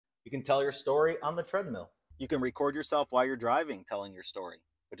You can tell your story on the treadmill. You can record yourself while you're driving telling your story,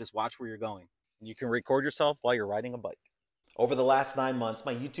 but just watch where you're going. And you can record yourself while you're riding a bike. Over the last 9 months,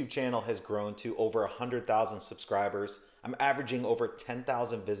 my YouTube channel has grown to over 100,000 subscribers. I'm averaging over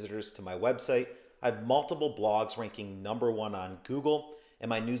 10,000 visitors to my website. I have multiple blogs ranking #1 on Google, and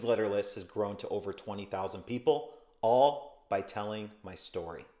my newsletter list has grown to over 20,000 people, all by telling my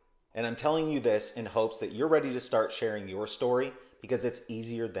story. And I'm telling you this in hopes that you're ready to start sharing your story because it's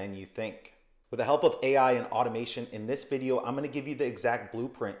easier than you think. With the help of AI and automation in this video, I'm going to give you the exact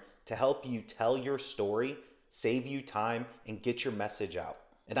blueprint to help you tell your story, save you time, and get your message out.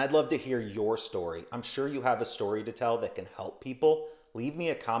 And I'd love to hear your story. I'm sure you have a story to tell that can help people. Leave me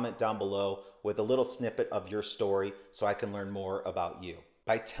a comment down below with a little snippet of your story so I can learn more about you.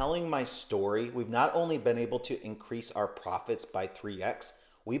 By telling my story, we've not only been able to increase our profits by 3x,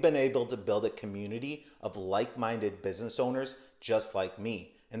 we've been able to build a community of like-minded business owners just like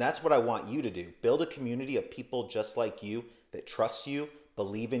me. And that's what I want you to do. Build a community of people just like you that trust you,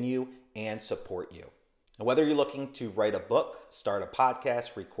 believe in you, and support you. And whether you're looking to write a book, start a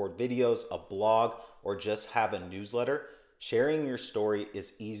podcast, record videos, a blog, or just have a newsletter, sharing your story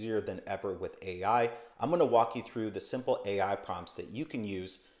is easier than ever with AI. I'm going to walk you through the simple AI prompts that you can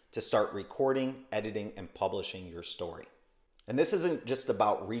use to start recording, editing, and publishing your story. And this isn't just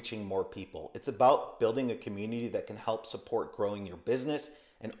about reaching more people. It's about building a community that can help support growing your business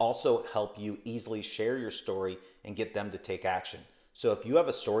and also help you easily share your story and get them to take action. So if you have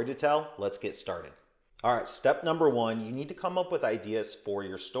a story to tell, let's get started. All right, step #1, you need to come up with ideas for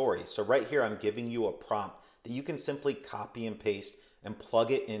your story. So right here, I'm giving you a prompt that you can simply copy and paste and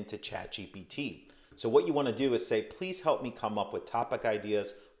plug it into ChatGPT. So what you want to do is say, please help me come up with topic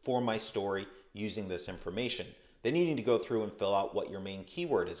ideas for my story using this information. Then you need to go through and fill out what your main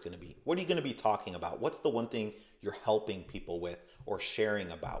keyword is going to be. What are you going to be talking about? What's the one thing you're helping people with or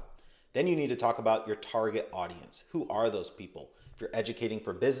sharing about? Then you need to talk about your target audience. Who are those people? If you're educating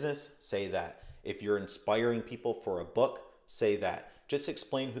for business, say that. If you're inspiring people for a book, say that. Just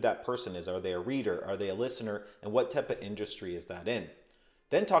explain who that person is. Are they a reader? Are they a listener? And what type of industry is that in?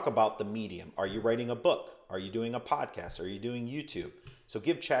 Then talk about the medium. Are you writing a book? Are you doing a podcast? Are you doing YouTube? So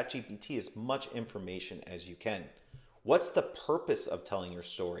give ChatGPT as much information as you can. What's the purpose of telling your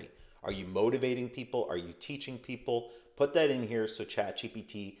story? Are you motivating people? Are you teaching people? Put that in here so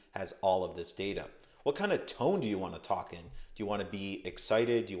ChatGPT has all of this data. What kind of tone do you want to talk in? Do you want to be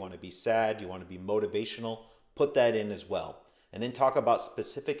excited? Do you want to be sad? Do you want to be motivational? Put that in as well. And then talk about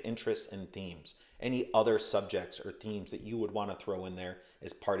specific interests and themes. Any other subjects or themes that you would want to throw in there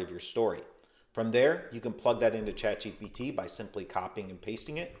as part of your story. From there, you can plug that into ChatGPT by simply copying and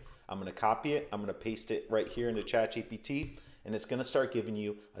pasting it. I'm going to copy it. I'm going to paste it right here into ChatGPT, and it's going to start giving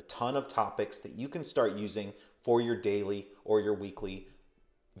you a ton of topics that you can start using for your daily or your weekly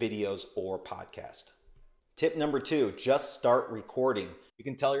videos or podcast. Tip #2, just start recording. You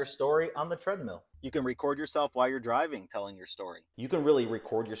can tell your story on the treadmill. You can record yourself while you're driving telling your story. You can really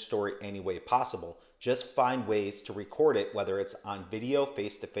record your story any way possible. Just find ways to record it, whether it's on video,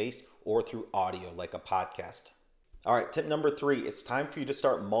 face-to-face, or through audio like a podcast. All right, tip #3, it's time for you to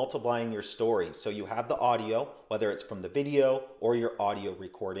start multiplying your story. So you have the audio, whether it's from the video or your audio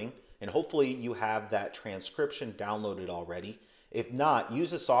recording, and hopefully you have that transcription downloaded already. If not,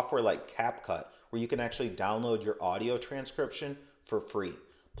 use a software like CapCut where you can actually download your audio transcription for free.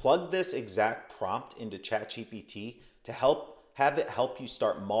 Plug this exact prompt into ChatGPT to have it help you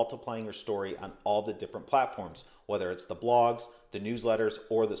start multiplying your story on all the different platforms, whether it's the blogs, the newsletters,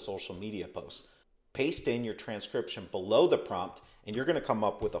 or the social media posts. Paste in your transcription below the prompt, and you're going to come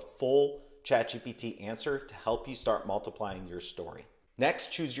up with a full ChatGPT answer to help you start multiplying your story.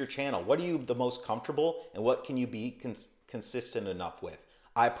 Next, choose your channel. What are you the most comfortable and what can you be consistent enough with?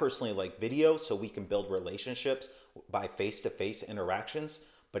 I personally like video so we can build relationships by face-to-face interactions.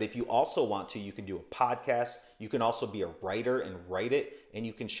 But if you also want to, you can do a podcast. You can also be a writer and write it, and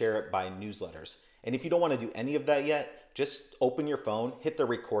you can share it by newsletters. And if you don't want to do any of that yet, just open your phone, hit the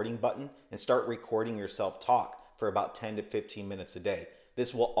recording button, and start recording yourself talk for about 10 to 15 minutes a day.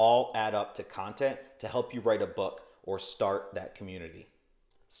 This will all add up to content to help you write a book or start that community.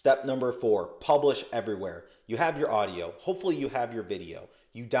 Step #4, publish everywhere. You have your audio. Hopefully you have your video.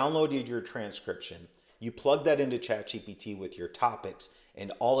 You downloaded your transcription. You plug that into ChatGPT with your topics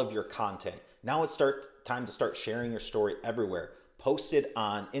and all of your content. Now it's time to start sharing your story everywhere. Post it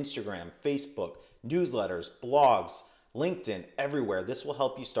on Instagram, Facebook, newsletters, blogs, LinkedIn, everywhere. This will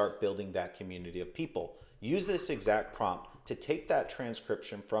help you start building that community of people. Use this exact prompt to take that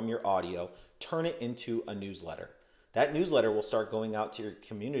transcription from your audio, turn it into a newsletter. That newsletter will start going out to your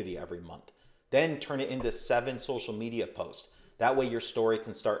community every month. Then turn it into 7 social media posts. That way your story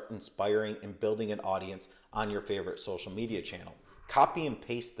can start inspiring and building an audience on your favorite social media channel. Copy and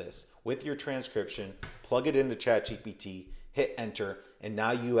paste this with your transcription, plug it into ChatGPT, hit enter, and now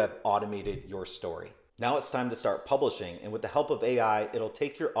you have automated your story. Now it's time to start publishing, and with the help of AI, it'll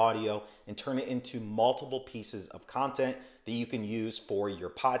take your audio and turn it into multiple pieces of content that you can use for your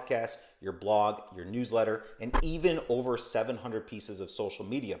podcast, your blog, your newsletter, and even over 700 pieces of social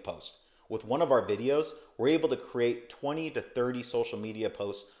media posts. With one of our videos, we're able to create 20 to 30 social media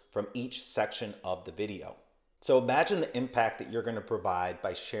posts from each section of the video. So imagine the impact that you're going to provide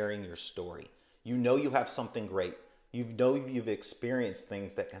by sharing your story. You know you have something great. You know you've experienced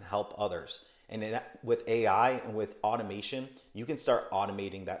things that can help others. And with AI and with automation, you can start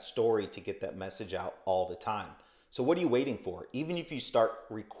automating that story to get that message out all the time. So what are you waiting for? Even if you start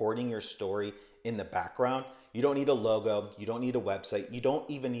recording your story in the background, you don't need a logo, you don't need a website, you don't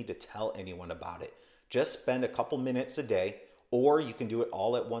even need to tell anyone about it. Just spend a couple minutes a day, or you can do it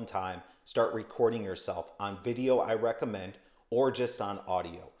all at one time. Start recording yourself on video, I recommend, or just on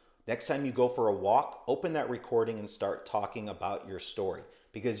audio. Next time you go for a walk, open that recording and start talking about your story,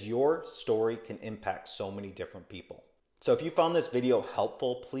 because your story can impact so many different people. So if you found this video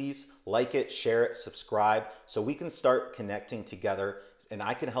helpful, please like it, share it, subscribe, so we can start connecting together and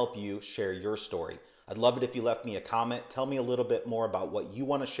I can help you share your story. I'd love it if you left me a comment. Tell me a little bit more about what you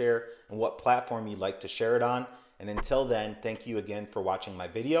want to share and what platform you'd like to share it on. And until then, thank you again for watching my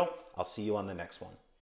video. I'll see you on the next one.